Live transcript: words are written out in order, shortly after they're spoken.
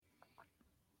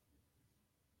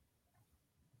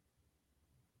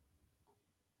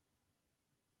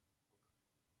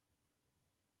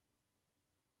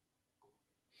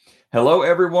Hello,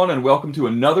 everyone, and welcome to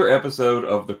another episode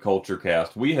of the Culture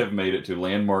Cast. We have made it to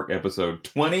landmark episode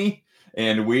 20,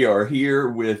 and we are here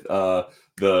with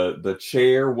the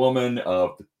chairwoman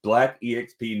of the Black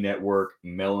Exp Network,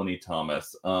 Melanie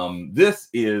Thomas. This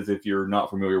is, if you're not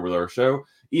familiar with our show,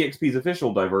 EXP's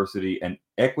official diversity and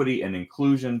equity and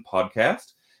inclusion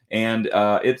podcast, and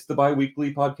it's the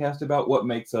bi-weekly podcast about what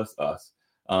makes us us.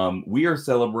 We are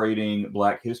celebrating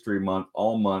Black History Month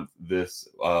all month this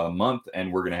month,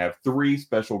 and we're going to have 3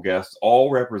 special guests,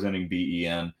 all representing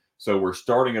B.E.N. So we're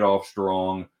starting it off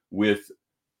strong with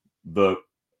the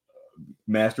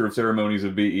master of ceremonies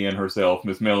of B.E.N. herself,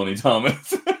 Miss Melanie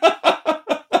Thomas.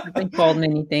 I've been called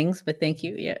many things, but thank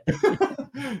you. Yeah.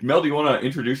 Mel, do you want to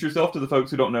introduce yourself to the folks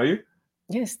who don't know you?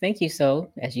 Yes, thank you. So,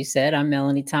 as you said, I'm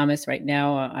Melanie Thomas. Right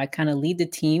now, I kind of lead the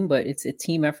team, but it's a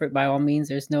team effort by all means.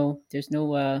 There's no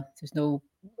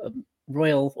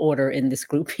royal order in this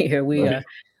group here.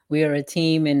 We are a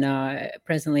team, and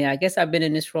presently, I guess I've been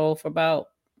in this role for about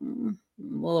a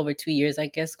little over 2 years, I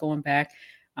guess, going back,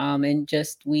 and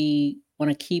just we want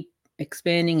to keep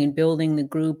expanding and building the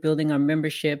group, building our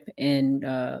membership, and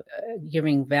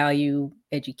giving value,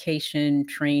 education,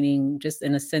 training, just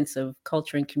in a sense of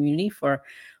culture and community for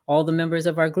all the members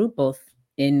of our group, both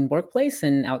in workplace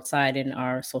and outside in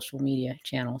our social media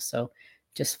channels. So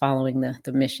just following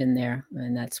the mission there.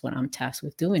 And that's what I'm tasked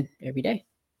with doing every day.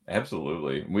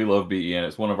 Absolutely. We love B.E.N.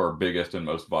 It's one of our biggest and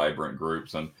most vibrant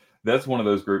groups. And that's one of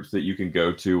those groups that you can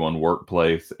go to on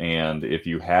Workplace, and if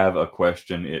you have a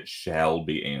question, it shall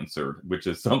be answered, which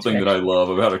is something that I love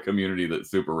about a community that's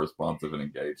super responsive and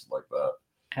engaged like that.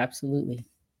 Absolutely.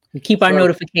 We keep our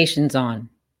notifications on.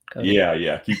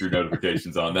 Yeah. Keep your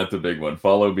notifications on. That's a big one.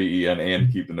 Follow B.E.N.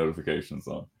 and keep the notifications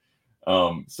on.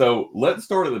 So let's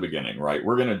start at the beginning, right?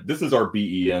 This is our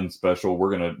B.E.N. special.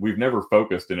 We've never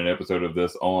focused in an episode of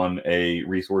this on a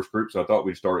resource group. So I thought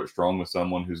we'd start it strong with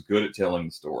someone who's good at telling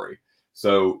the story.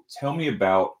 So tell me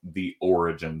about the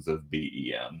origins of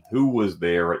B.E.N. Who was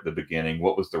there at the beginning?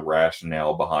 What was the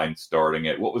rationale behind starting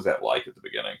it? What was that like at the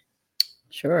beginning?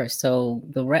 Sure. So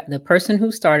the person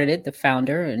who started it, the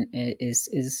founder, and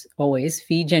is always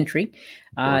Fee Gentry.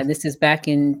 This is back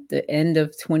in the end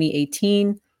of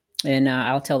 2018. And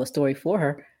I'll tell the story for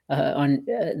her on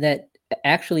that.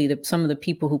 Actually, some of the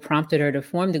people who prompted her to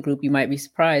form the group, you might be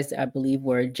surprised, I believe,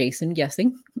 were Jason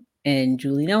Gessing and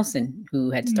Julie Nelson, who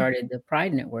had started the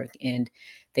Pride Network. And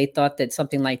they thought that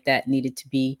something like that needed to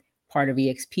be part of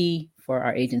EXP for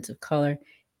our agents of color.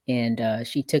 And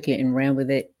she took it and ran with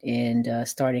it, and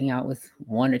starting out with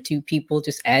 1 or 2 people,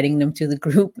 just adding them to the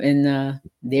group. And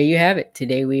there you have it.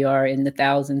 Today, we are in the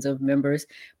thousands of members.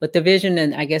 But the vision,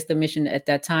 and I guess the mission at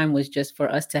that time, was just for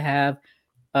us to have,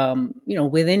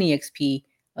 within EXP,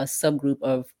 a subgroup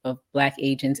of Black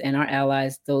agents and our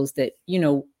allies, those that,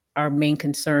 our main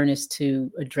concern is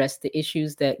to address the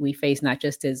issues that we face, not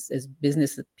just as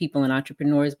business people and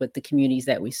entrepreneurs, but the communities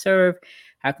that we serve.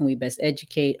 How can we best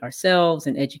educate ourselves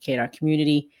and educate our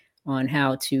community on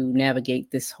how to navigate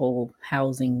this whole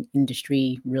housing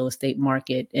industry, real estate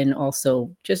market, and also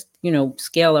just,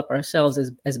 scale up ourselves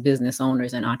as business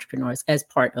owners and entrepreneurs as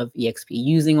part of EXP,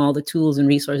 using all the tools and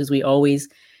resources. We always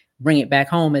bring it back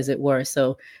home, as it were.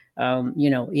 So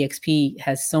EXP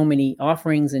has so many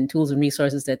offerings and tools and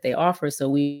resources that they offer. So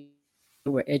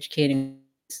we're educating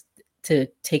to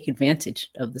take advantage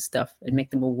of the stuff and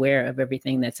make them aware of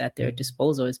everything that's at their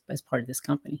disposal as part of this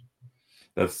company.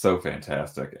 That's so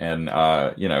fantastic. And,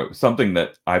 something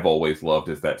that I've always loved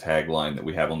is that tagline that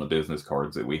we have on the business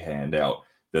cards that we hand out.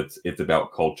 It's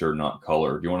about culture, not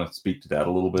color. Do you want to speak to that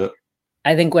a little bit?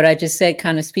 I think what I just said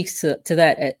kind of speaks to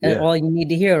that. All you need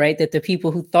to hear, right? That the people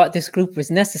who thought this group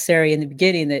was necessary in the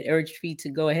beginning, that urged me to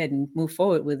go ahead and move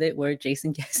forward with it, were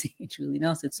Jason Gessing and Julie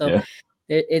Nelson. So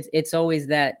it's always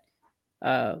that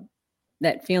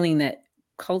feeling that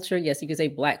culture, yes, you could say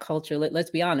Black culture.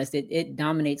 Let's be honest, it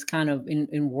dominates kind of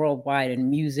in worldwide, in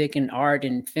music and art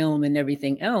and film and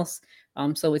everything else.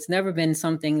 So it's never been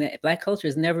something that Black culture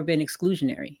has never been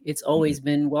exclusionary. It's always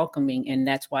been welcoming, and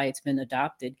that's why it's been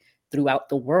adopted throughout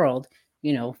the world,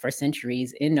 for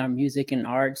centuries, in our music and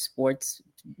art, sports,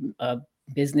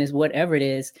 business, whatever it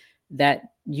is. That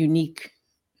unique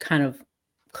kind of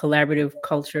collaborative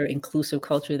culture, inclusive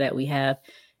culture that we have,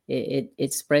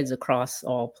 it spreads across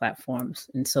all platforms.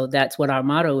 And so that's what our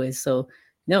motto is. So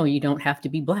no, you don't have to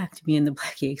be Black to be in the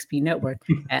Black Exp Network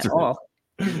at all.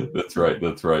 That's right.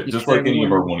 Just like any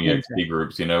of our one EXP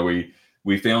groups,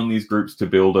 we found these groups to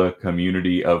build a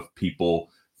community of people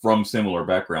from similar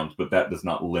backgrounds, but that does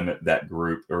not limit that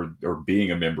group or being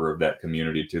a member of that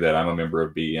community to that. I'm a member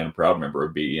of B.E.N, a proud member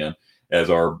of B.E.N, as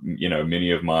are,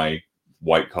 many of my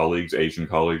white colleagues, Asian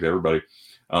colleagues, everybody.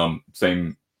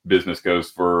 Same business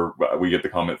goes for, we get the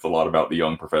comments a lot about the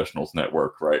Young Professionals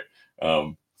Network, right?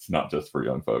 It's not just for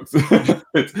young folks.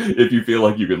 If you feel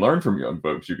like you can learn from young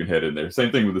folks, you can head in there.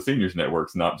 Same thing with the Seniors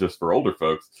Network's not just for older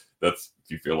folks. That's if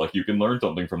you feel like you can learn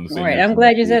something from the seniors. All right, I'm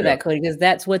glad you said that, Cody, because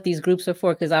that's what these groups are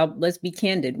for. Because let's be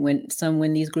candid. When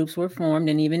these groups were formed,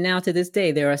 and even now to this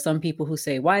day, there are some people who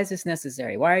say, "Why is this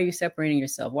necessary? Why are you separating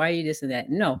yourself? Why are you this and that?"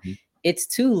 No, it's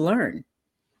to learn.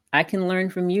 I can learn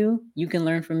from you. You can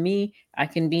learn from me. I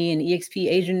can be in EXP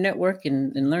Asian network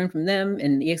and learn from them,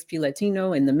 and EXP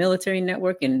Latino and the military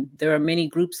network. And there are many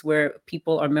groups where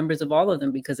people are members of all of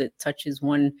them because it touches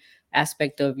one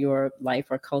aspect of your life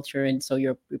or culture. And so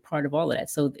you're part of all of that.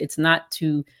 So it's not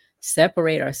to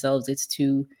separate ourselves. It's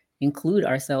to include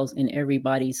ourselves in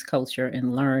everybody's culture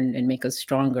and learn and make us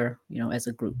stronger, as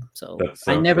a group. So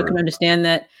I never can understand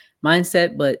that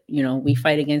mindset, but we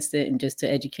fight against it, and just to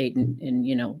educate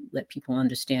and let people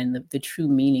understand the true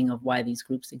meaning of why these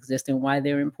groups exist and why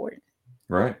they're important.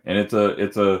 Right. And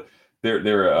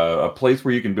they're a place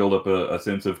where you can build up a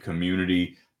sense of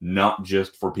community, not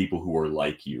just for people who are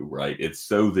like you, right? It's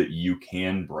so that you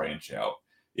can branch out.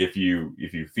 If you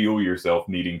feel yourself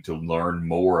needing to learn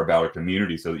more about a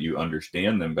community so that you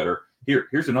understand them better,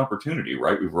 here's an opportunity,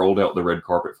 right? We've rolled out the red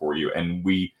carpet for you, and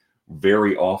we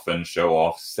very often show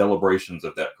off celebrations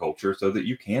of that culture so that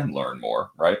you can learn more,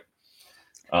 right?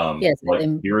 Yes, like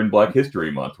here in Black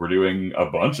History Month, we're doing a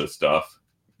bunch of stuff.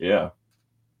 Yeah.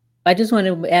 I just want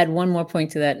to add one more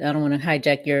point to that. I don't want to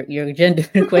hijack your agenda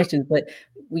questions, but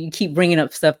we keep bringing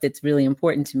up stuff that's really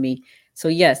important to me. So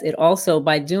yes, it also,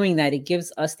 by doing that, it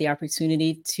gives us the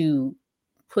opportunity to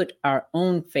put our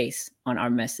own face on our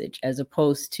message, as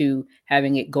opposed to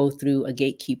having it go through a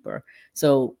gatekeeper.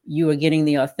 So you are getting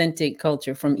the authentic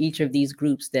culture from each of these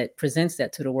groups that presents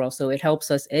that to the world. So it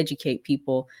helps us educate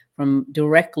people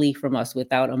directly from us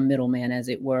without a middleman, as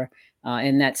it were.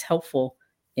 And that's helpful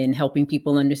in helping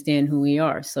people understand who we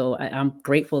are. So I'm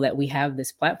grateful that we have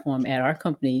this platform at our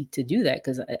company to do that,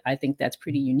 because I think that's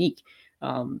pretty unique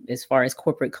as far as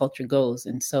corporate culture goes.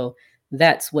 And so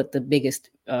that's what the biggest,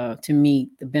 to me,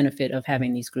 the benefit of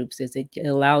having these groups is. It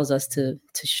allows us to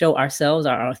show ourselves,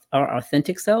 our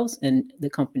authentic selves, and the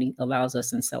company allows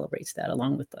us and celebrates that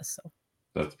along with us. So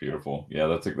that's beautiful. Yeah,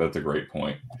 that's a great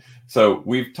point. So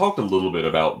we've talked a little bit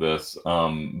about this,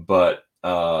 but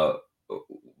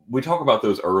we talk about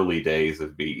those early days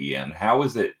of B.E.N. How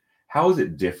is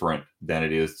it different than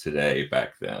it is today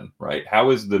back then, right? How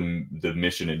is the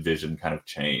mission and vision kind of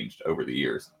changed over the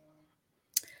years?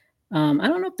 I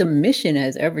don't know if the mission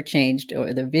has ever changed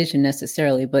or the vision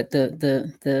necessarily, but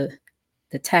the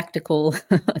tactical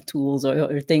tools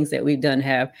or things that we've done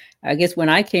have. I guess when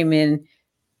I came in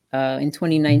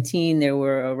 2019, there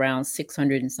were around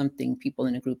 600 and something people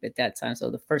in the group at that time. So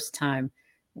the first time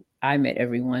I met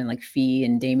everyone, like Fee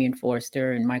and Damian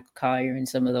Forrester and Michael Collier and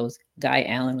some of those. Guy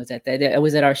Allen was at that. I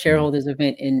was at our shareholders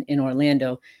event in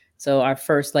Orlando. So our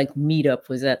first meetup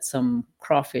was at some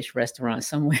crawfish restaurant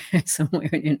somewhere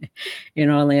in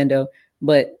Orlando.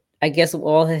 But I guess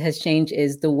all that has changed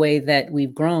is the way that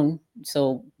we've grown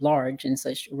so large in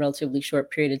such a relatively short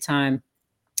period of time,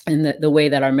 and the way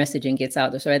that our messaging gets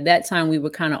out there. So at that time, we were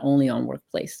kind of only on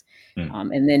Workplace.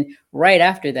 And then right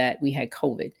after that, we had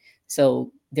COVID.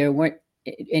 So there weren't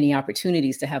any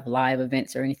opportunities to have live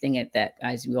events or anything at that,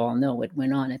 as you all know, what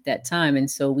went on at that time. And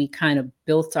so we kind of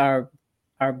built our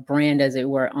brand, as it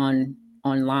were,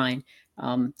 online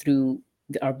through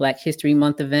our Black History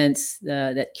Month events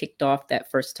that kicked off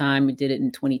that first time. We did it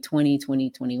in 2020,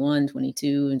 2021,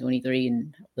 22, and 23,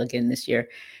 and again this year.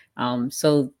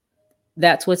 So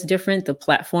that's what's different. The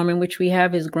platform in which we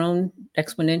have has grown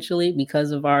exponentially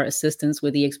because of our assistance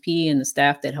with EXP and the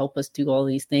staff that help us do all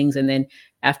these things. And then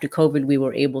after COVID, we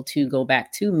were able to go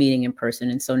back to meeting in person.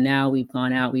 And so now we've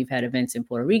gone out, we've had events in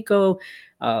Puerto Rico.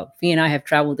 Fee and I have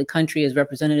traveled the country as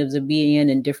representatives of B.E.N.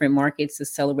 in different markets to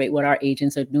celebrate what our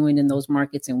agents are doing in those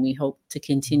markets. And we hope to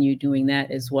continue doing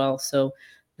that as well. So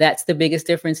that's the biggest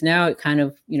difference now. It kind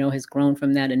of, has grown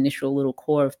from that initial little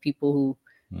core of people who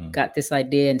got this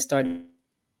idea and started.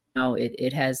 Now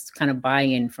it has kind of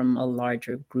buy-in from a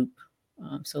larger group.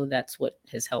 So that's what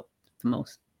has helped the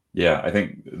most. Yeah, I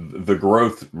think the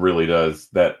growth really does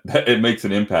that. It makes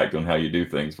an impact on how you do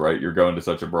things, right? You're going to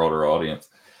such a broader audience.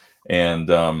 And,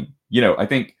 I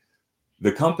think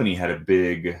the company had a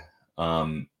big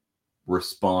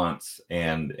response,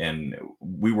 and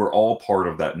we were all part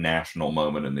of that national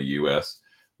moment in the U.S.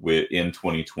 in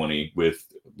 2020 with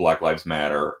Black Lives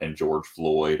Matter and George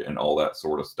Floyd and all that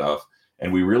sort of stuff.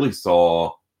 And we really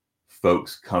saw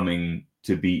folks coming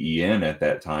to B.E.N. at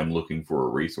that time looking for a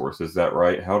resource. Is that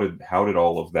right? How did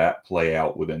all of that play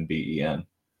out within B.E.N.?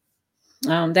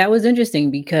 That was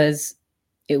interesting because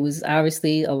it was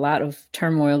obviously a lot of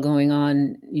turmoil going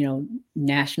on,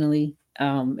 nationally.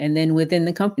 And then within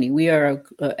the company, we are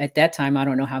at that time, I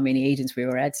don't know how many agents we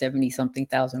were at, 70 something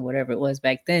thousand, whatever it was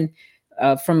back then,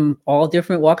 from all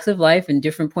different walks of life and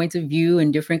different points of view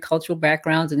and different cultural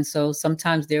backgrounds. And so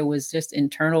sometimes there was just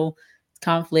internal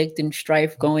conflict and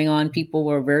strife going on. People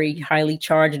were very highly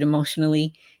charged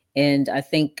emotionally. And I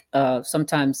think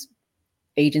sometimes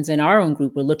agents in our own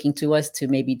group were looking to us to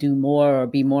maybe do more or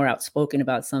be more outspoken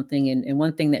about something. And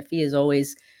one thing that Fee has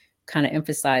always kind of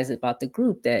emphasized about the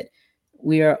group, that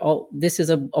we are all, this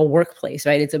is a workplace,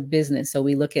 right? It's a business. So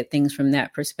we look at things from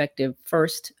that perspective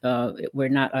first. We're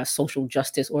not a social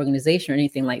justice organization or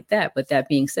anything like that. But that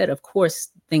being said, of course,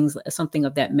 something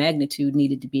of that magnitude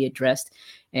needed to be addressed.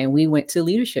 And we went to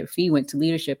leadership. Fee went to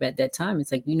leadership at that time.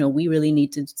 It's like, we really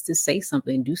need to say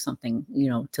something, do something,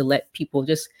 to let people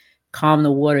just calm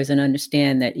the waters and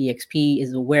understand that EXP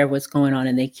is aware of what's going on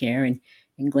and they care. And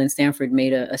Glenn Stanford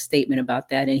made a statement about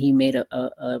that. And he made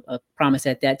a promise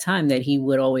at that time that he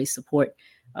would always support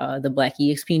the Black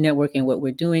EXP Network and what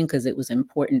we're doing, because it was an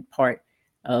important part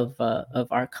of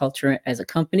our culture as a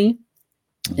company.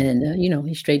 And,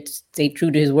 he stayed true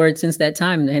to his word since that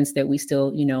time, hence that we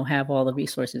still, have all the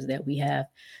resources that we have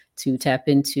to tap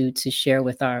into, to share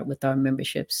with our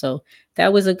membership. So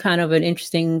that was a kind of an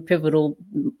interesting, pivotal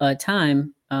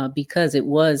time because it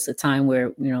was a time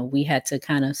where, we had to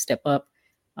kind of step up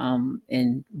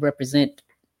and represent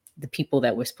the people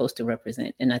that we're supposed to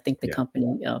represent. And I think the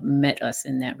company met us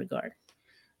in that regard.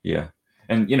 Yeah.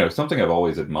 And, something I've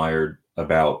always admired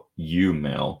about you,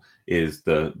 Mel, is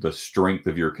the strength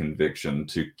of your conviction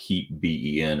to keep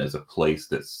B.E.N as a place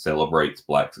that celebrates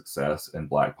Black success and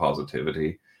Black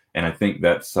positivity. And I think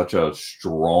that's such a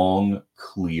strong,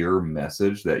 clear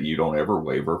message that you don't ever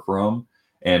waver from.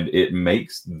 And it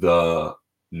makes the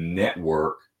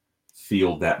network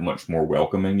feel that much more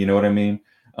welcoming. You know what I mean?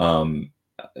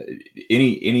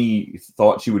 Any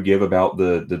thoughts you would give about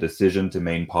the decision to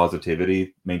maintain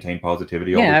positivity?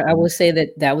 Yeah, I will say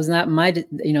that was not my,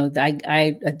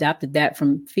 I adopted that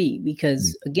from Fee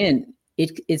because again,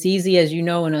 it's easy, as you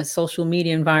know, in a social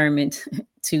media environment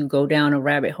to go down a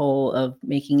rabbit hole of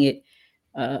making it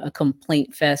a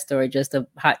complaint fest or just a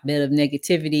hotbed of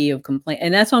negativity, of complaint.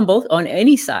 And that's on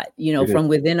any side, from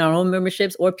within our own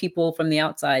memberships or people from the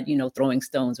outside, throwing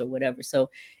stones or whatever. So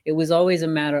it was always a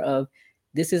matter of,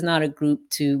 this is not a group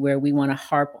to where we want to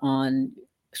harp on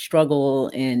struggle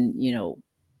and,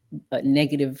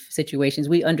 negative situations.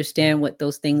 We understand what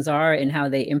those things are and how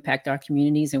they impact our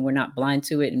communities, and we're not blind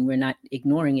to it and we're not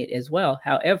ignoring it as well.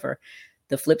 However,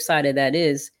 the flip side of that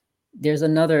is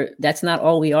that's not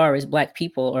all we are as Black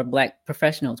people or Black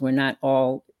professionals. We're not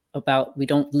all we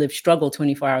don't live struggle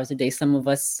 24 hours a day. Some of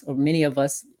us, or many of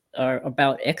us, are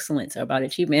about excellence, are about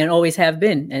achievement, and always have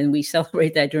been. And we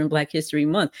celebrate that during Black History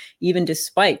Month, even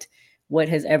despite what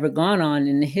has ever gone on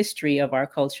in the history of our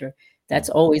culture. That's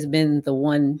always been the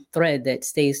one thread that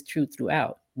stays true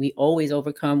throughout. We always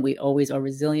overcome. We always are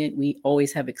resilient. We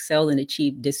always have excelled and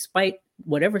achieved despite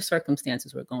whatever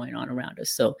circumstances were going on around us.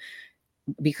 So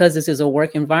because this is a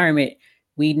work environment,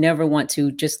 we never want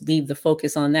to just leave the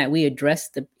focus on that. We address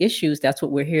the issues. That's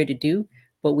what we're here to do.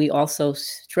 But we also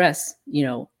stress,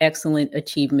 excellent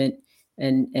achievement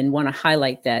and want to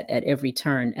highlight that at every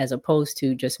turn, as opposed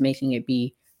to just making it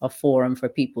be a forum for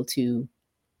people to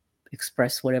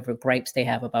express whatever gripes they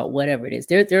have about whatever it is.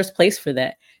 There's place for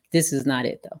that. This is not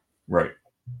it, though. Right.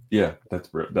 Yeah, that's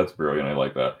brilliant. I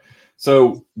like that.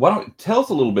 So why don't tell us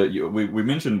a little bit? We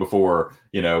mentioned before,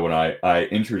 when I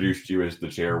introduced you as the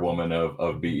chairwoman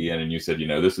of B.E.N, and you said,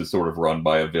 this is sort of run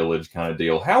by a village kind of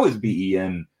deal. How is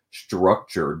B.E.N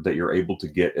structured that you're able to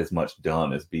get as much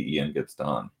done as B.E.N gets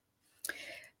done?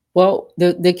 Well,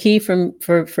 the key for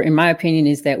in my opinion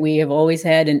is that we have always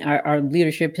had, and our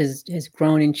leadership has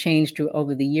grown and changed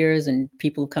over the years, and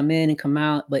people come in and come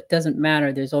out, but it doesn't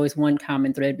matter. There's always one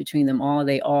common thread between them all.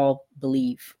 They all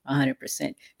believe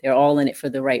 100%. They're all in it for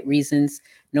the right reasons.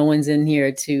 No one's in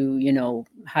here to,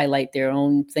 highlight their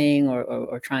own thing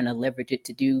or trying to leverage it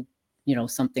to do,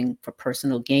 something for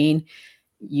personal gain.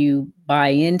 You buy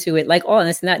into it, and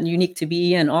it's not unique to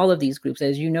B.E.N. All of these groups,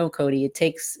 as you know, Cody,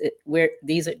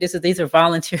 these are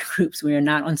volunteer groups. We are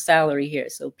not on salary here,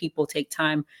 so people take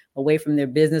time away from their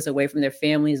business, away from their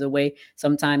families, away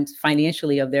sometimes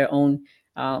financially of their own,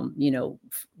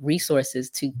 resources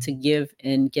to give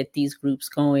and get these groups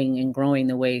going and growing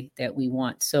the way that we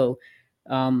want. So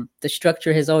the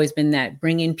structure has always been that: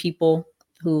 bring in people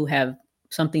who have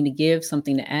something to give,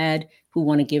 something to add, who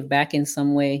want to give back in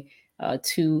some way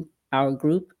to our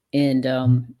group, And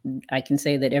I can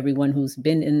say that everyone who's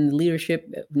been in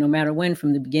leadership, no matter when,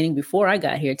 from the beginning, before I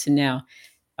got here to now,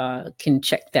 can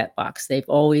check that box. They've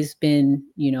always been,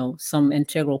 some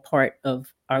integral part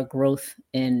of our growth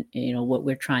and, what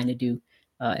we're trying to do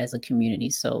as a community.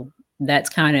 So that's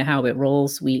kind of how it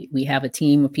rolls. We have a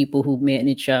team of people who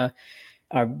manage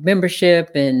our membership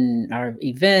and our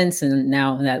events. And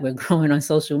now that we're growing on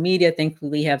social media, thankfully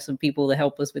we have some people to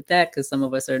help us with that, because some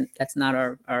of us that's not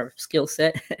our skill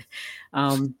set.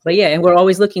 But yeah, and we're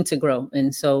always looking to grow.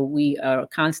 And so we are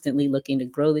constantly looking to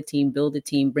grow the team, build the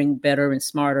team, bring better and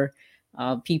smarter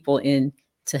people in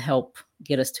to help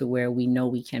get us to where we know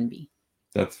we can be.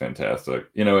 That's fantastic.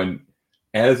 And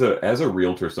as a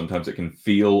realtor, sometimes it can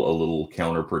feel a little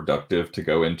counterproductive to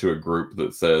go into a group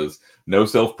that says no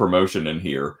self-promotion in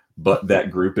here, but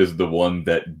that group is the one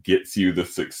that gets you the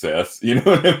success. You know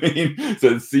what I mean? So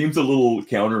it seems a little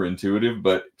counterintuitive,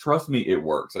 but trust me, it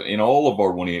works. In all of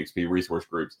our 1EXP resource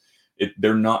groups,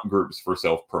 they're not groups for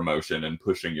self-promotion and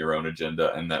pushing your own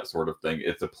agenda and that sort of thing.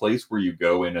 It's a place where you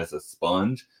go in as a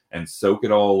sponge and soak it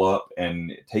all up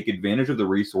and take advantage of the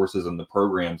resources and the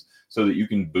programs so that you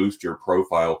can boost your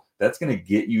profile. That's going to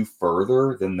get you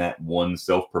further than that one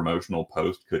self-promotional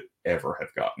post could ever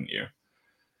have gotten you.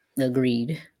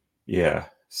 Agreed. Yeah.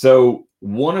 So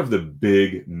one of the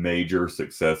big major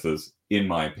successes, in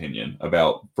my opinion,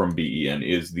 from B.E.N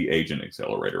is the Agent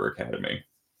Accelerator Academy.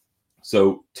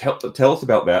 So tell us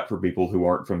about that for people who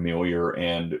aren't familiar,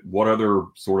 and what other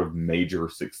sort of major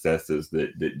successes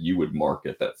that you would mark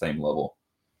at that same level.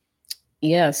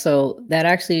 Yeah, so that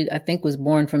actually, I think, was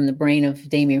born from the brain of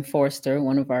Damian Forrester,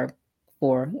 one of our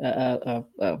four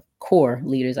core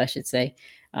leaders, I should say,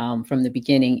 from the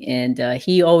beginning. And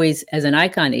he always, as an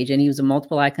icon agent, he was a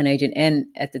multiple icon agent and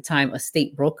at the time a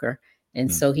state broker.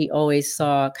 And so he always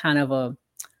saw kind of a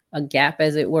gap,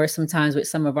 as it were, sometimes with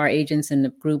some of our agents in the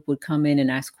group would come in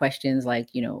and ask questions like,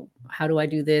 how do I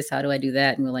do this? How do I do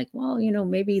that? And we're like, well,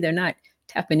 maybe they're not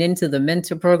tapping into the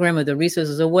mentor program or the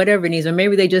resources or whatever it needs, or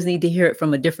maybe they just need to hear it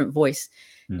from a different voice.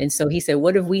 And so he said,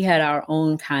 what if we had our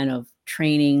own kind of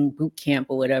training boot camp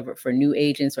or whatever for new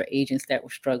agents or agents that were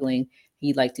struggling?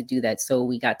 He'd like to do that. So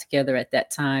we got together at that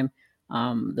time.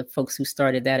 The folks who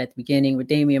started that at the beginning were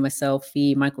Damien, myself,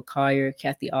 Fee, Michael Collier,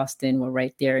 Kathy Austin were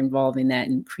right there involved in that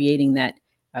and creating that.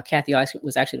 Kathy Austin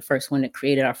was actually the first one that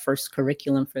created our first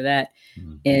curriculum for that.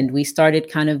 And we started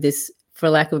kind of this, for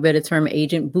lack of a better term,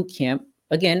 agent boot camp,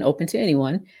 again, open to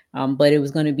anyone, but it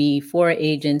was going to be for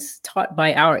agents taught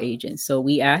by our agents. So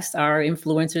we asked our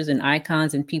influencers and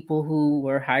icons and people who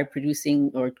were high producing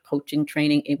or coaching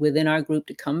training within our group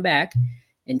to come back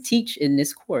and teach in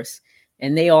this course.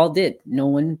 And they all did. No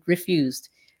one refused.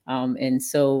 And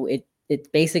so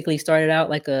it basically started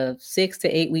out like a 6 to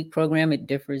 8 week program. It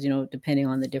differs, depending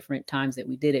on the different times that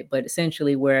we did it. But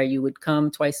essentially where you would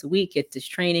come twice a week, get this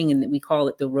training, and we call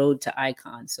it the road to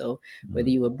icon. So whether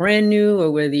you were brand new or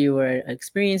whether you were an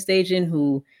experienced agent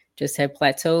who just had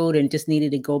plateaued and just needed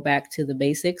to go back to the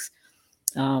basics,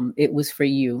 it was for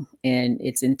you. And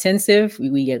it's intensive.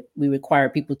 We require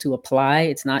people to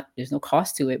apply. There's no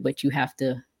cost to it, but you have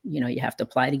to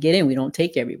apply to get in. We don't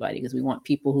take everybody because we want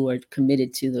people who are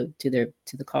committed to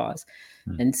the cause.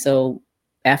 And so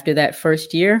after that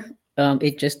first year,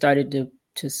 it just started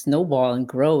to snowball and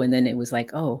grow. And then it was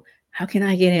like, oh, how can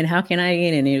I get in? How can I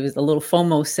get in? And it was a little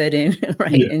FOMO set in,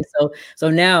 right? Yeah. And so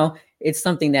now it's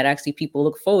something that actually people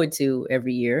look forward to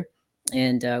every year.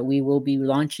 And we will be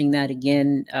launching that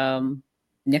again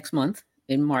next month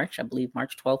in March. I believe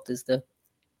March 12th is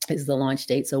the launch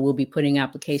date. So we'll be putting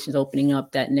applications, opening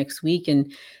up that next week.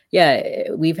 And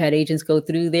yeah, we've had agents go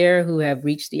through there who have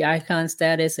reached the icon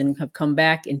status and have come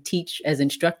back and teach as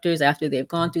instructors after they've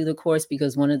gone through the course,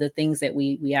 because one of the things that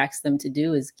we ask them to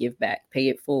do is give back, pay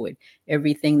it forward.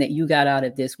 Everything that you got out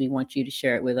of this, we want you to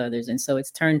share it with others. And so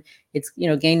it's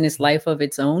gained this life of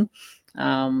its own.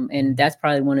 And that's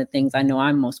probably one of the things I know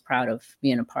I'm most proud of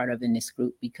being a part of in this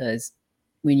group, because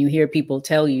when you hear people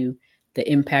tell you the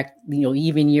impact,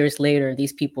 even years later,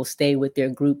 these people stay with their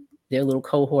group, their little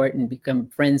cohort, and become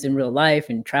friends in real life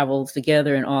and travel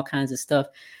together and all kinds of stuff,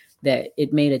 that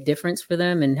it made a difference for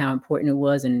them and how important it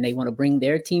was. And they want to bring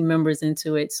their team members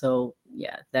into it. So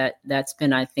yeah, that's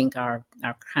been, I think, our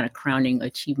kind of crowning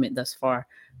achievement thus far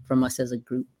from us as a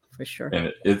group, for sure.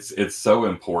 And it's so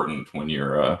important when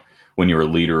you're a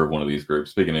leader of one of these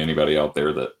groups. Speaking to anybody out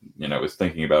there that is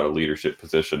thinking about a leadership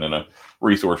position in a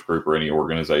resource group or any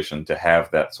organization, to have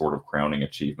that sort of crowning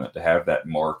achievement, to have that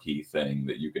marquee thing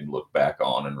that you can look back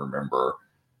on and remember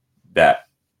that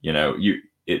you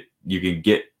can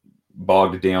get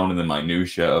bogged down in the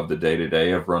minutia of the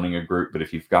day-to-day of running a group, but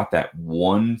if you've got that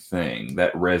one thing,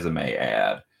 that resume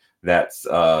ad that's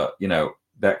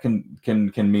that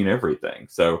can mean everything.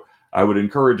 So I would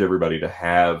encourage everybody to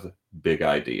have big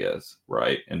ideas,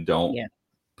 right? And don't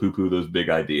poo-poo those big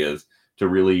ideas, to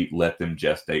really let them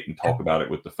gestate and talk about it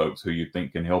with the folks who you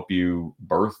think can help you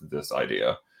birth this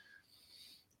idea.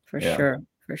 For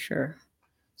sure.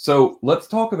 So let's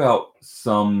talk about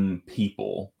some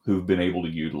people who've been able to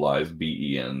utilize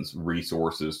B.E.N's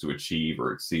resources to achieve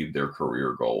or exceed their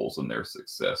career goals and their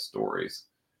success stories.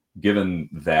 Given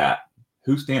that,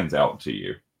 who stands out to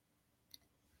you?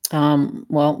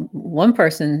 Well, one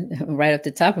person right off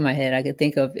the top of my head I could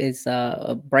think of is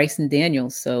Bryson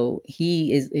Daniels. So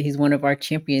he's one of our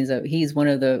champions. He's one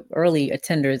of the early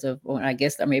attenders of, well, I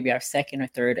guess maybe our second or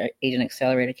third Agent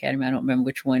Accelerator Academy. I don't remember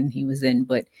which one he was in,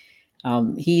 but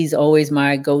he's always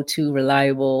my go-to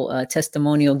reliable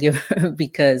testimonial giver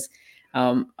because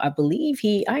I believe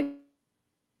I'm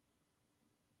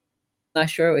not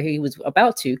sure he was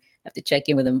about to have to check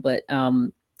in with him, but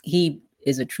he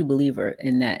is a true believer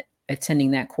in that attending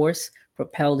that course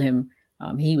propelled him.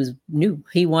 He was new.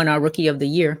 He won our Rookie of the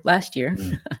Year last year.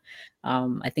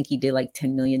 I think he did like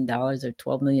 $10 million or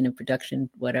 $12 million in production,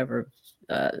 whatever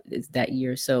is that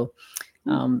year. So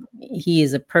he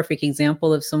is a perfect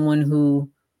example of someone who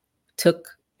took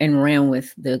and ran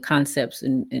with the concepts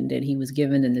and that he was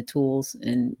given and the tools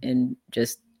and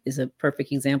just is a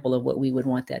perfect example of what we would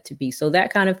want that to be. So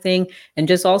that kind of thing. And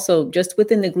just also just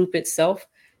within the group itself,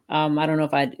 I don't know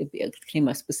if I became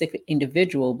a specific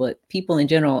individual, but people in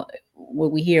general,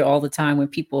 what we hear all the time when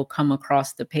people come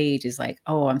across the page is like,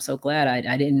 oh, I'm so glad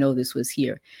I didn't know this was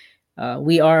here.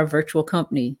 We are a virtual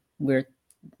company. We're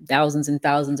thousands and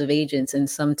thousands of agents. And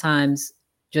sometimes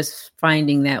just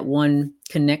finding that one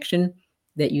connection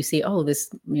that you see, oh, this,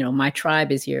 my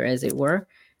tribe is here, as it were,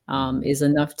 is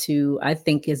enough to, I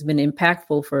think, has been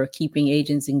impactful for keeping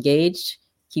agents engaged,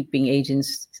 keeping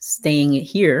agents staying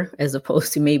here as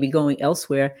opposed to maybe going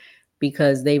elsewhere,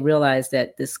 because they realize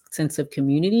that this sense of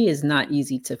community is not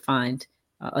easy to find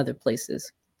other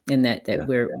places, and that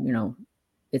we're,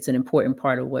 it's an important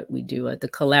part of what we do. The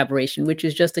collaboration, which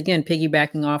is just, again,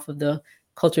 piggybacking off of the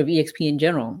culture of EXP in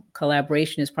general.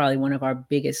 Collaboration is probably one of our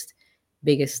biggest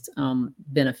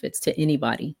benefits to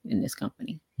anybody in this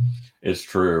company. It's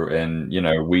true. And,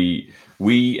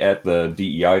 we at the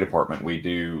DEI department, we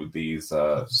do these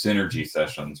synergy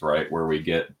sessions, right, where we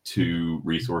get two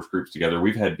resource groups together.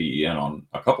 We've had B.E.N on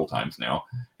a couple times now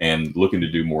and looking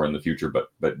to do more in the future.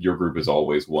 But your group is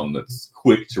always one that's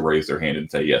quick to raise their hand and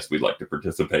say, yes, we'd like to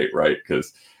participate, right?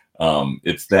 Because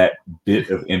it's that bit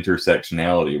of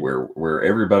intersectionality where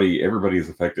everybody is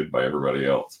affected by everybody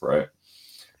else, right?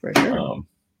 For sure.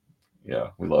 Yeah,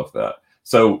 we love that.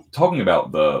 So talking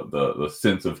about the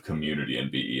sense of community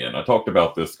in B.E.N, I talked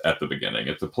about this at the beginning.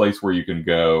 It's a place where you can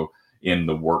go in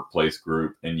the workplace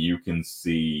group and you can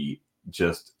see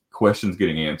just questions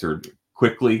getting answered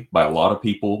quickly by a lot of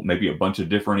people, maybe a bunch of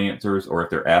different answers, or if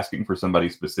they're asking for somebody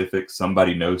specific,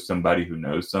 somebody knows somebody who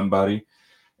knows somebody.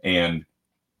 And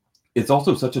it's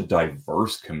also such a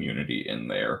diverse community in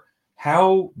there.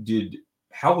 How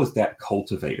was that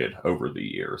cultivated over the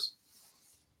years?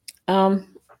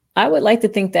 I would like to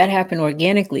think that happened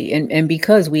organically. And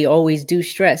because we always do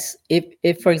stress,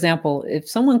 if, for example, if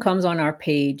someone comes on our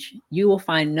page, you will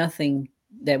find nothing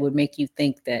that would make you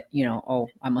think that, oh,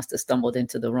 I must have stumbled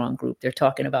into the wrong group. They're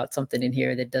talking about something in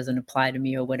here that doesn't apply to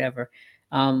me or whatever.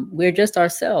 We're just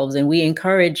ourselves, and we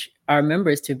encourage our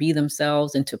members to be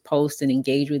themselves and to post and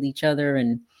engage with each other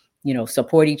and,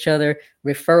 support each other.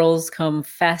 Referrals come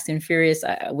fast and furious.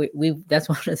 That's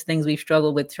one of the things we've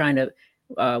struggled with trying to,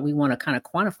 we want to kind of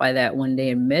quantify that one day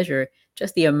and measure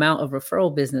just the amount of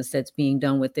referral business that's being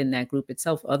done within that group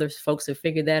itself. Other folks have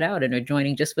figured that out and are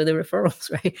joining just for the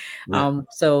referrals, right? Yeah.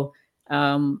 So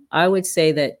I would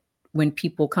say that when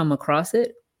people come across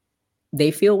it,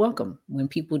 they feel welcome. When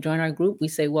people join our group, we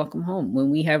say, welcome home. When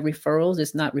we have referrals,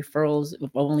 it's not referrals of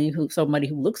only somebody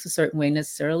who looks a certain way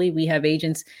necessarily. We have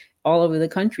agents all over the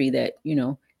country that,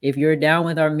 if you're down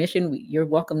with our mission, you're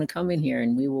welcome to come in here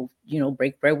and we will,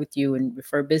 break bread with you and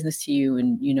refer business to you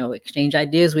and, exchange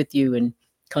ideas with you and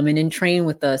come in and train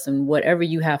with us and whatever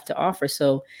you have to offer.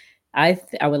 So I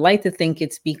would like to think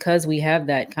it's because we have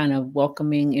that kind of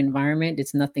welcoming environment.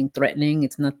 It's nothing threatening.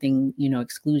 It's nothing,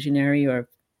 exclusionary or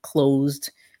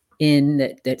closed in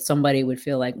that somebody would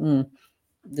feel like,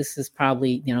 this is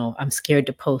probably, I'm scared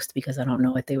to post because I don't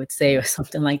know what they would say or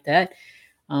something like that.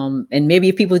 And maybe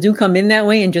if people do come in that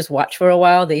way and just watch for a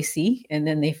while, they see, and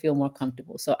then they feel more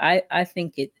comfortable. So I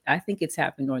think it's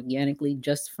happened organically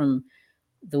just from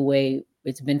the way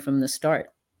it's been from the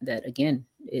start, that again,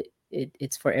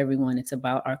 it's for everyone. It's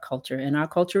about our culture, and our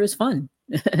culture is fun.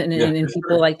 and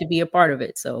people like to be a part of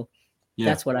it. So yeah.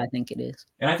 that's what I think it is.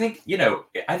 And I think,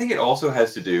 I think it also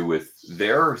has to do with,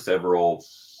 there are several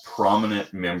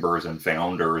prominent members and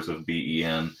founders of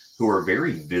B.E.N. who are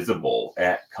very visible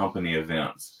at company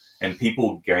events. And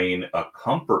people gain a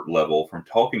comfort level from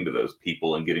talking to those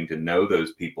people and getting to know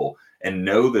those people and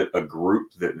know that a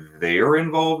group that they're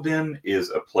involved in is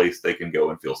a place they can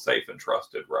go and feel safe and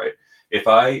trusted, right? If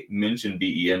I mention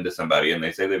B.E.N. to somebody and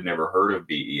they say they've never heard of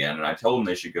B.E.N. and I tell them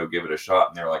they should go give it a shot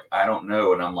and they're like, I don't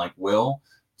know. And I'm like, well,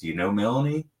 do you know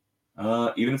Melanie?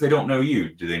 Even if they don't know you,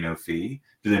 do they know Fee?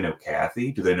 Do they know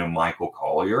Kathy? Do they know Michael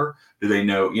Collier? Do they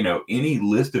know, any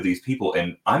list of these people?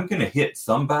 And I'm going to hit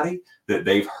somebody that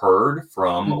they've heard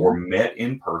from or met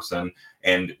in person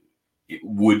and it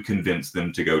would convince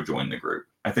them to go join the group.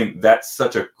 I think that's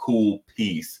such a cool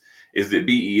piece, is that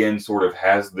B.E.N. sort of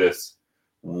has this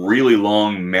really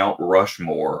long Mount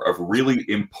Rushmore of really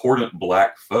important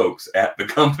Black folks at the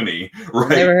company, right?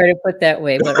 Never heard it put that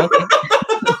way, but okay.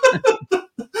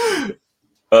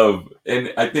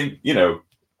 And I think,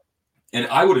 and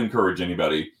I would encourage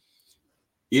anybody,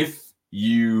 if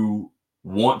you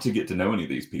want to get to know any of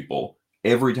these people,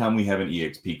 every time we have an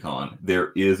EXPCon,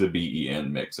 there is a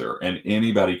B.E.N. mixer and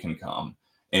anybody can come.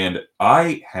 And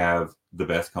I have the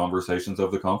best conversations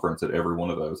of the conference at every one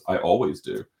of those. I always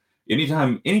do.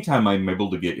 Anytime I'm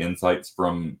able to get insights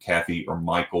from Kathy or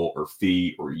Michael or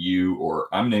Fee or you, or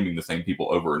I'm naming the same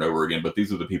people over and over again, but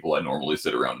these are the people I normally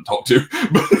sit around and talk to.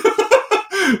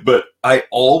 But I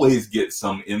always get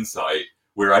some insight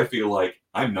where I feel like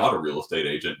I'm not a real estate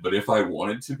agent, but if I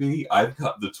wanted to be, I've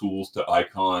got the tools to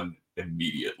icon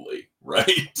immediately,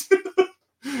 right?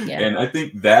 Yeah. And I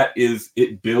think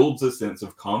it builds a sense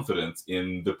of confidence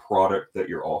in the product that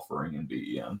you're offering in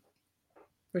B.E.N.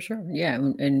 For sure. Yeah.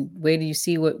 And wait till you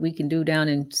see what we can do down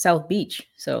in South Beach.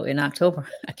 So in October,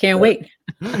 I can't wait.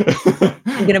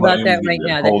 Thinking about that right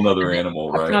now. A whole nother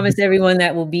animal, right? I promise everyone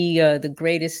that will be the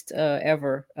greatest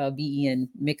ever B.E.N.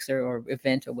 mixer or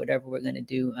event or whatever we're going to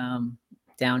do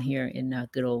down here in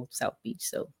good old South Beach.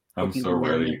 So I'm so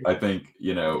ready. I think,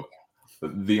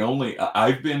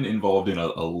 I've been involved in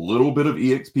a little bit of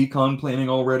EXPCon planning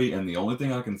already. And the only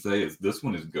thing I can say is this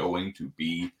one is going to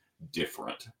be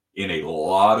different in a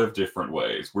lot of different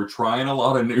ways. We're trying a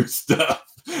lot of new stuff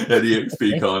at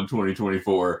EXPCon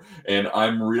 2024. And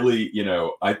I'm really,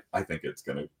 I think it's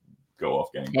going to go off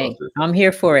gangbusters. Hey, I'm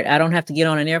here for it. I don't have to get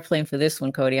on an airplane for this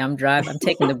one, Cody. I'm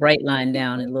taking the Bright Line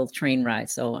down in a little train ride.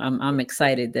 So I'm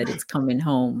excited that it's coming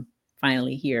home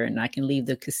finally here and I can leave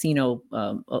the casino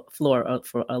floor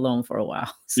alone for a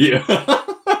while. So. Yeah.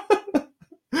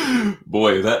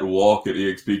 Boy, that walk at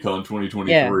EXPCon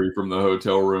 2023 from the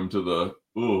hotel room to the,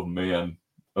 oh man,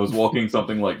 I was walking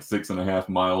something like 6.5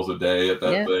 miles a day at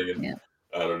that thing. And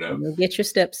I don't know. You'll get your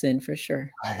steps in for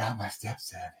sure. I got my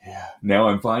steps in. Yeah. Now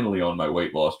I'm finally on my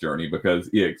weight loss journey because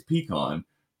EXPCon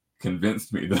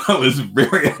convinced me that I was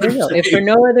very out of shape. If for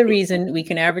no other reason, we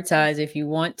can advertise. If you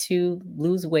want to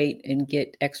lose weight and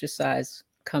get exercise,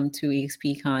 come to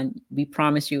EXPCon. We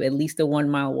promise you at least a 1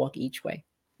 mile walk each way.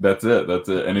 That's it.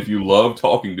 And if you love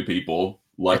talking to people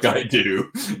like I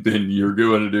do, then you're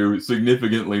going to do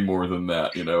significantly more than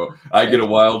that. I get a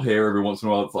wild hair every once in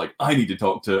a while. It's like, I need to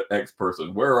talk to X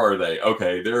person. Where are they?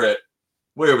 Okay, they're at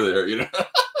way over there,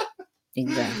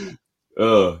 Exactly.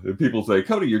 And people say,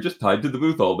 Cody, you're just tied to the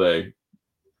booth all day.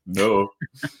 No.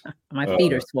 My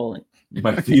feet are swollen.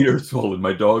 My feet are swollen.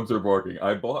 My dogs are barking.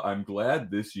 I'm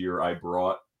glad this year I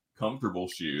brought comfortable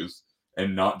shoes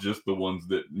and not just the ones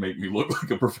that make me look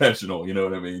like a professional, you know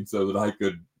what I mean? So that I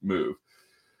could move.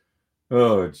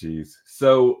 Oh, geez.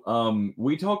 So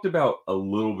we talked about a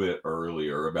little bit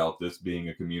earlier about this being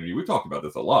a community. We talked about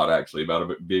this a lot, actually,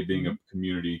 about it being a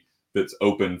community that's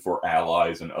open for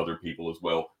allies and other people as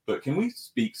well. But can we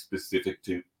speak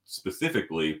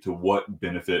specifically to what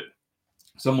benefit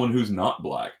someone who's not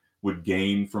Black would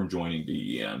gain from joining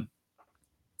B.E.N?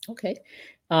 Okay.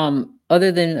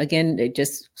 Other than, again,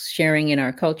 just sharing in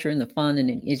our culture and the fun and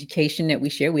the education that we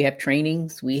share, we have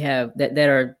trainings we have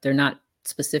they're not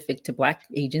specific to Black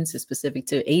agents, it's specific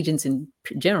to agents in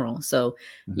general. So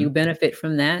you benefit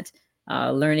from that,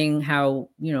 learning how,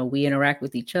 we interact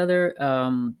with each other,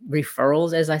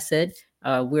 referrals, as I said,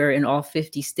 we're in all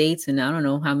 50 states and I don't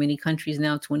know how many countries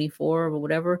now, 24 or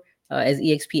whatever. As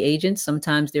EXP agents,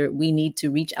 sometimes we need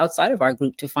to reach outside of our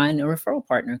group to find a referral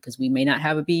partner because we may not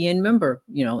have a B.E.N. member,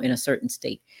 in a certain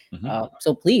state.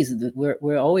 So please,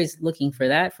 we're always looking for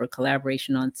that, for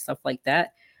collaboration on stuff like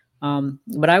that.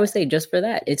 But I would say just for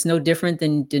that, it's no different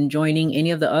than joining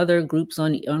any of the other groups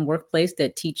on Workplace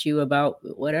that teach you about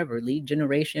whatever lead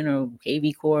generation or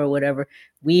KV Core or whatever.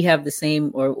 We have the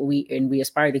same, we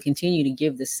aspire to continue to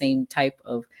give the same type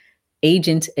of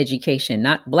agent education,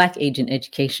 not Black agent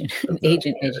education,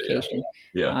 agent education.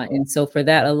 Yeah. And so for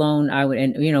that alone, I would,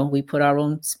 and we put our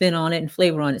own spin on it and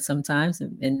flavor on it sometimes,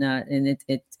 and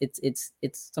it's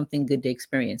something good to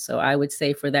experience. So I would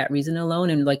say for that reason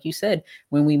alone, and like you said,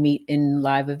 when we meet in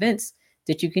live events,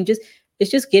 that you can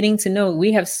it's just getting to know.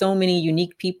 We have so many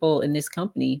unique people in this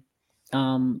company,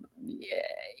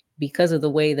 because of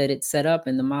the way that it's set up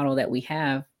and the model that we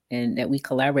have, and that we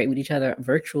collaborate with each other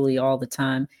virtually all the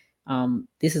time.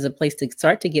 This is a place to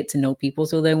start to get to know people,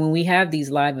 so that when we have these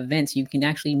live events, you can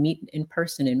actually meet in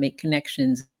person and make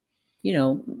connections.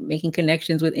 Making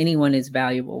connections with anyone is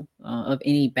valuable, of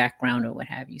any background or what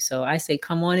have you. So I say,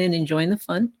 come on in and join the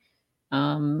fun.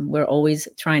 We're always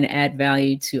trying to add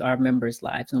value to our members'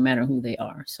 lives, no matter who they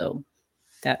are. So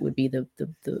that would be the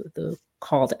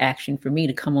call to action for me,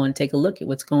 to come on and take a look at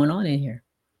what's going on in here.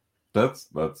 That's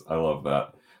I love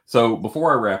that. So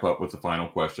before I wrap up with the final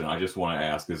question, I just want to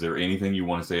ask, is there anything you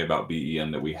want to say about B.E.N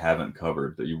that we haven't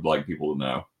covered that you'd like people to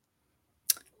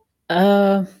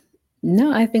know?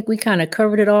 No, I think we kind of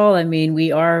covered it all. I mean,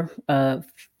 we are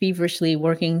feverishly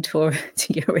working to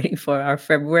get ready for our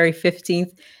February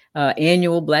 15th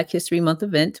annual Black History Month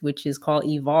event, which is called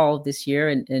Evolve this year.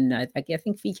 And I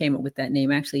think Fee came up with that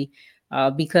name, actually,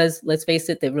 because let's face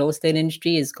it, the real estate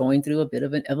industry is going through a bit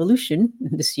of an evolution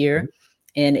this year. Mm-hmm.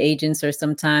 And agents are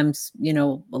sometimes,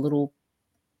 a little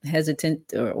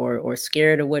hesitant or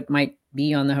scared of what might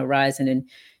be on the horizon. And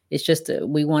it's just,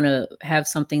 we want to have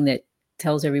something that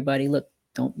tells everybody, look,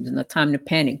 there's no time to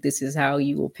panic. This is how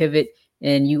you will pivot,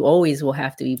 and you always will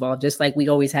have to evolve, just like we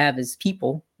always have as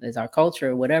people, as our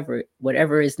culture, whatever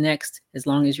is next, as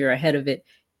long as you're ahead of it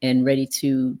and ready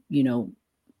to,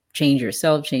 change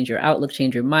yourself, change your outlook,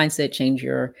 change your mindset, change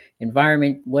your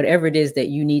environment, whatever it is that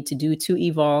you need to do to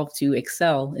evolve, to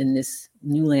excel in this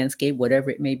new landscape, whatever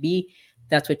it may be,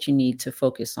 that's what you need to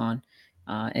focus on.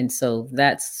 And so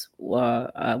that's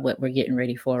what we're getting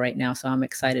ready for right now. So I'm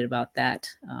excited about that.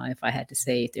 If I had to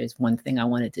say, if there's one thing I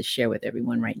wanted to share with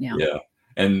everyone right now. Yeah.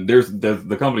 And there's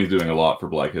the company's doing a lot for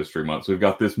Black History Month. So we've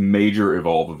got this major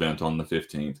Evolve event on the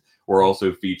 15th. We're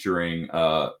also featuring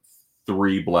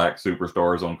 3 Black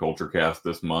superstars on CultureCast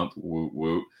this month. Woo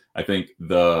woo. I think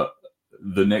the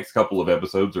next couple of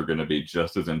episodes are going to be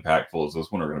just as impactful as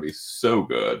this one. Are going to be so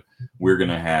good. We're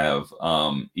going to have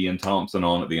Ian Thompson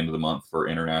on at the end of the month for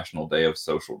International Day of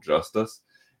Social Justice.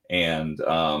 And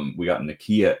we got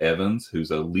Nakia Evans,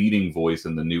 who's a leading voice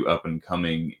in the new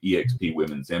up-and-coming EXP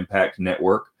Women's Impact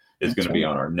Network, is going to be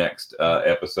on our next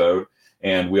episode.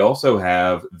 And we also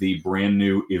have the brand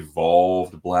new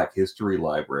Evolved Black History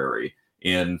Library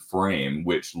in Frame,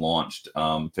 which launched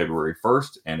February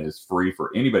 1st and is free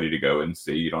for anybody to go and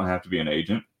see. You don't have to be an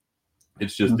agent.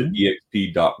 It's just at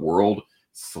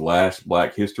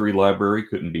exp.world/Black History Library.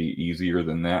 Couldn't be easier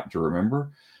than that to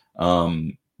remember.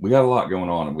 We got a lot going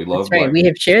on, and we love. That's right. We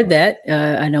have shared that.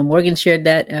 I know Morgan shared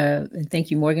that. And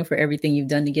thank you, Morgan, for everything you've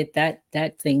done to get that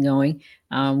thing going.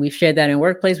 We've shared that in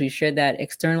Workplace. We've shared that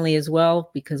externally as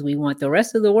well, because we want the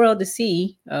rest of the world to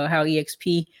see how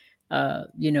EXP,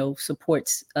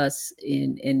 supports us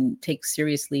and takes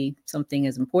seriously something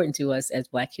as important to us as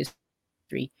Black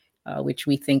history, which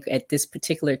we think at this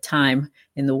particular time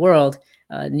in the world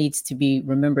needs to be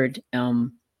remembered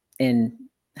and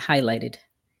highlighted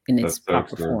in its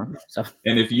proper form. So,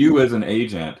 and if you as an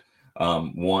agent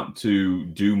want to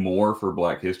do more for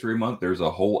Black History Month, there's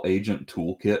a whole agent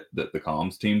toolkit that the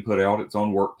comms team put out. It's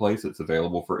on Workplace. It's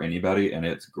available for anybody, and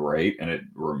it's great. And it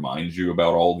reminds you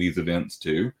about all these events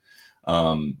too.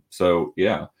 So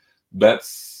yeah,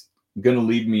 that's going to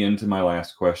lead me into my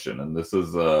last question. And this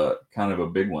is kind of a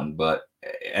big one, but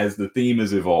as the theme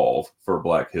is Evolve for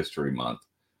Black History Month,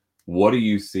 what do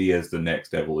you see as the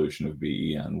next evolution of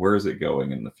B.E.N? Where is it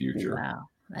going in the future? Wow,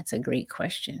 that's a great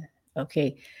question.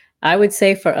 Okay, I would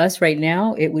say for us right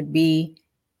now, it would be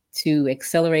to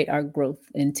accelerate our growth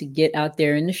and to get out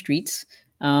there in the streets,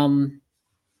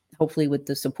 hopefully with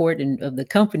the support of the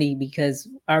company, because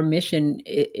our mission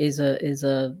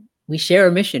we share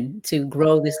a mission to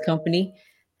grow this company,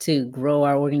 to grow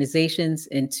our organizations,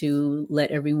 and to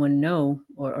let everyone know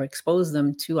or expose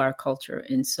them to our culture.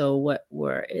 And so what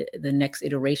the next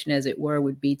iteration, as it were,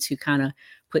 would be to kind of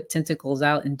put tentacles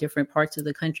out in different parts of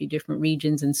the country, different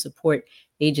regions, and support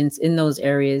agents in those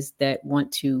areas that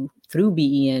want to, through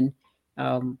B.E.N,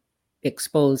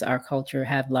 expose our culture,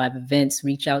 have live events,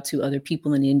 reach out to other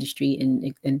people in the industry,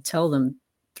 and tell them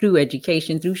through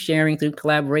education, through sharing, through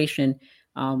collaboration,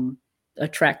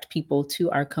 attract people to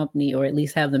our company, or at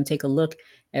least have them take a look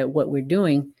at what we're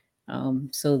doing,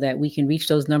 so that we can reach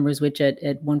those numbers, which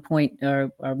at one point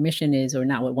our mission is, or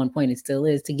not at one point, it still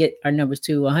is, to get our numbers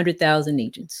to 100,000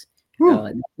 agents.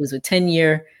 It was a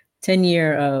 10-year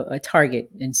target,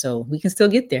 and so we can still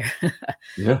get there.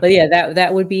 Yeah. But yeah,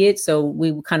 that would be it. So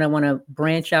we kind of want to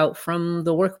branch out from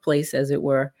the workplace, as it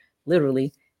were,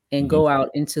 literally, and go out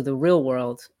into the real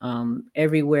world,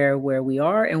 everywhere where we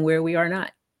are and where we are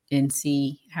not, and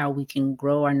see how we can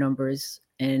grow our numbers,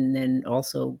 and then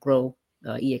also grow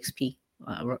EXP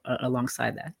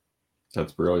alongside that.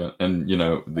 That's brilliant. And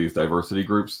these diversity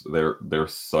groups, they're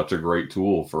such a great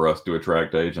tool for us to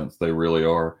attract agents. They really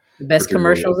are. The best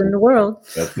commercials in the world.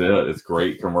 That's it. It's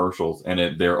great commercials,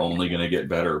 and they're only going to get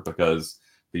better because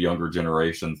the younger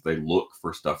generations, they look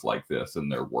for stuff like this in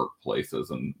their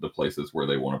workplaces and the places where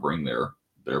they want to bring their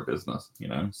business,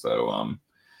 So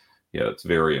yeah, it's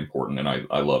very important, and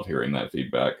I love hearing that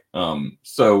feedback.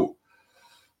 So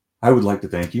I would like to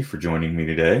thank you for joining me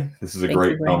today. This is a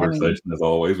great conversation, as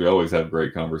always. We always have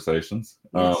great conversations.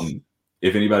 Yes.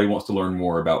 If anybody wants to learn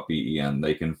more about B.E.N,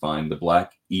 they can find the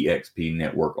Black Exp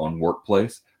Network on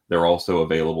Workplace. They're also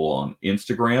available on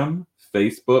Instagram,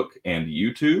 Facebook, and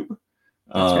YouTube.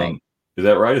 That's right. Is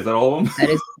that right? Is that all of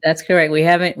them? That's correct. We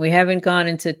haven't gone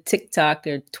into TikTok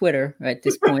or Twitter at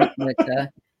this point, but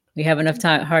we have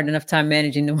hard enough time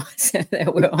managing the ones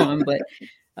that we're on.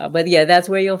 But yeah, that's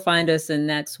where you'll find us, and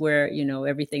that's where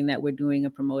everything that we're doing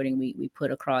and promoting, we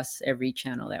put across every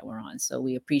channel that we're on. So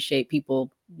we appreciate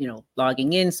people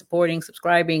logging in, supporting,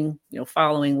 subscribing,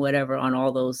 following, whatever, on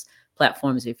all those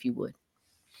platforms, if you would.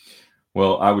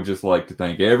 Well, I would just like to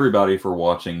thank everybody for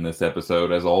watching this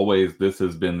episode. As always, this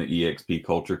has been the EXP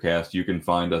Culture Cast. You can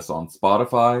find us on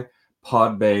Spotify,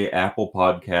 Podbay, Apple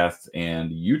Podcasts, and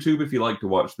YouTube. If you like to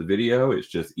watch the video, it's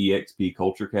just EXP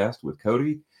Culture Cast with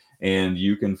Cody. And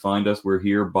you can find us. We're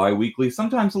here bi-weekly,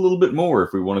 sometimes a little bit more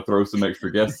if we want to throw some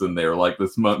extra guests in there, like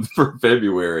this month for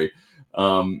February.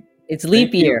 It's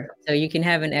leap year, so you can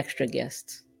have an extra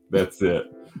guest. That's it.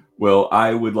 Well,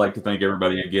 I would like to thank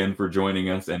everybody again for joining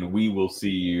us, and we will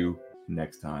see you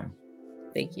next time.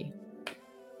 Thank you.